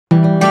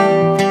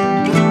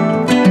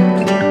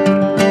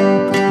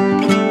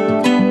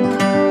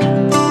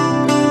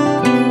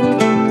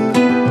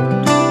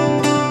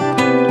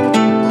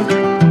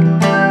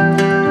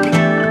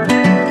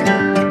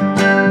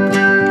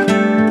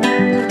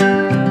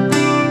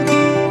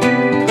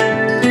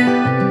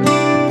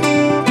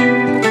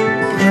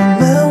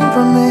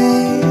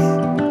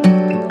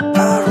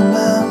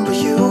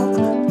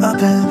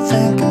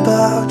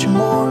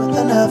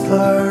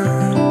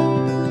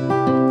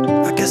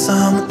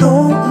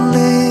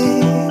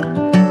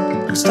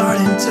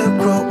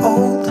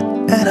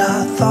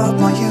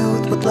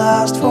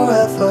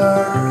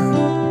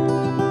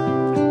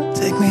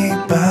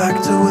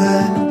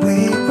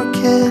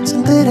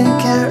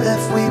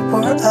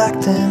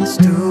acting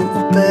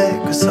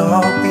stupid, 'cause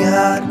all we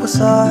had was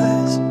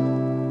us.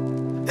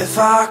 If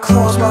I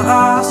close my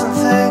eyes and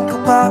think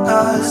about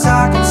us,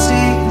 I can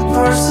see the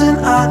person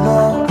I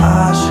know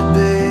I should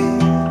be.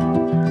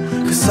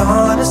 'Cause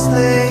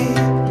honestly,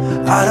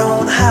 I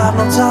don't have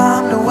no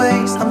time to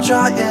waste. I'm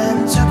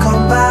trying to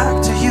come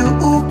back to you,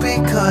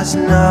 because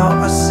now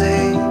I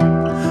see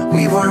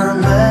we were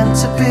meant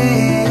to be.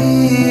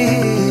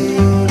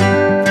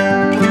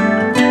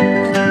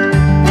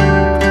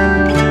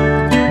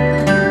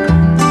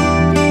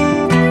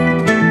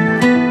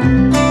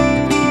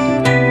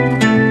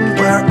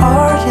 Where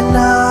are you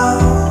now?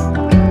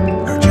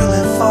 Heard you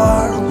live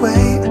far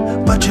away,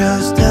 but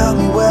just tell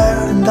me where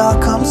and I'll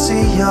come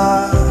see ya.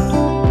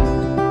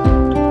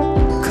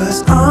 'Cause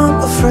I'm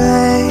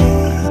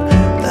afraid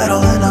that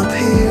I'll end up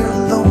here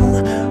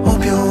alone.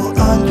 Hope you'll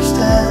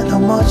understand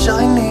how much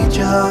I need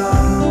ya.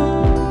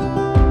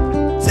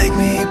 Take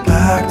me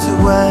back to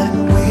when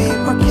we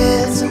were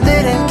kids and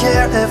didn't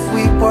care if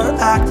we were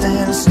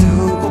acting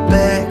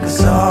stupid, 'cause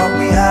all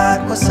we had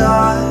was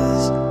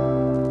us.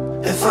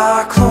 If I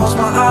close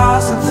my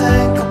eyes and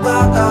think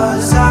about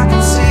us, I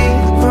can see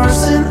the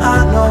person I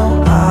know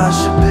I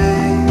should be.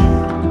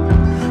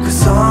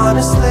 'Cause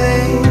honestly,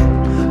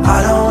 I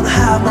don't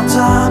have no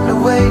time to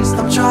waste.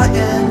 I'm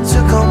trying to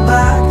come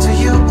back to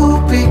you,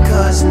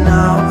 because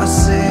now I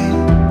see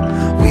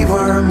we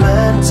were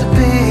meant to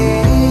be.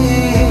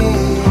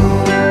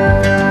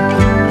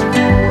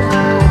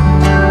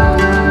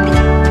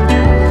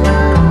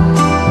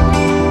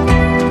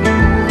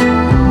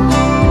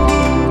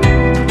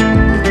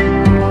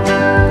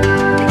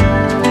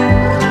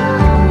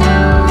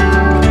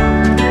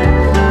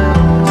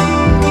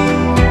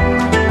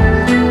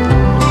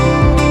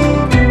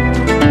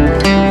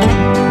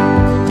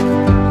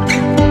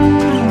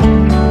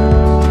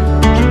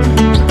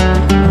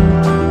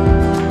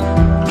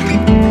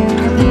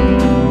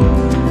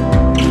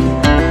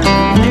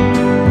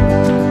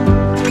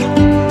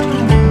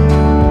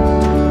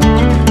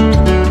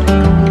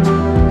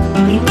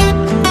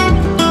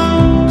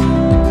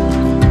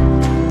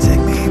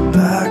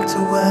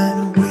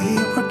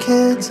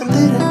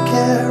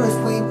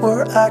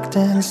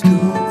 Acting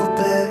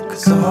stupid,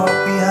 'cause all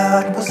we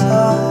had was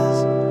us.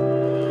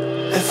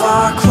 If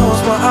I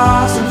close my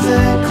eyes and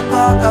think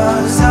about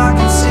us, I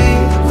can see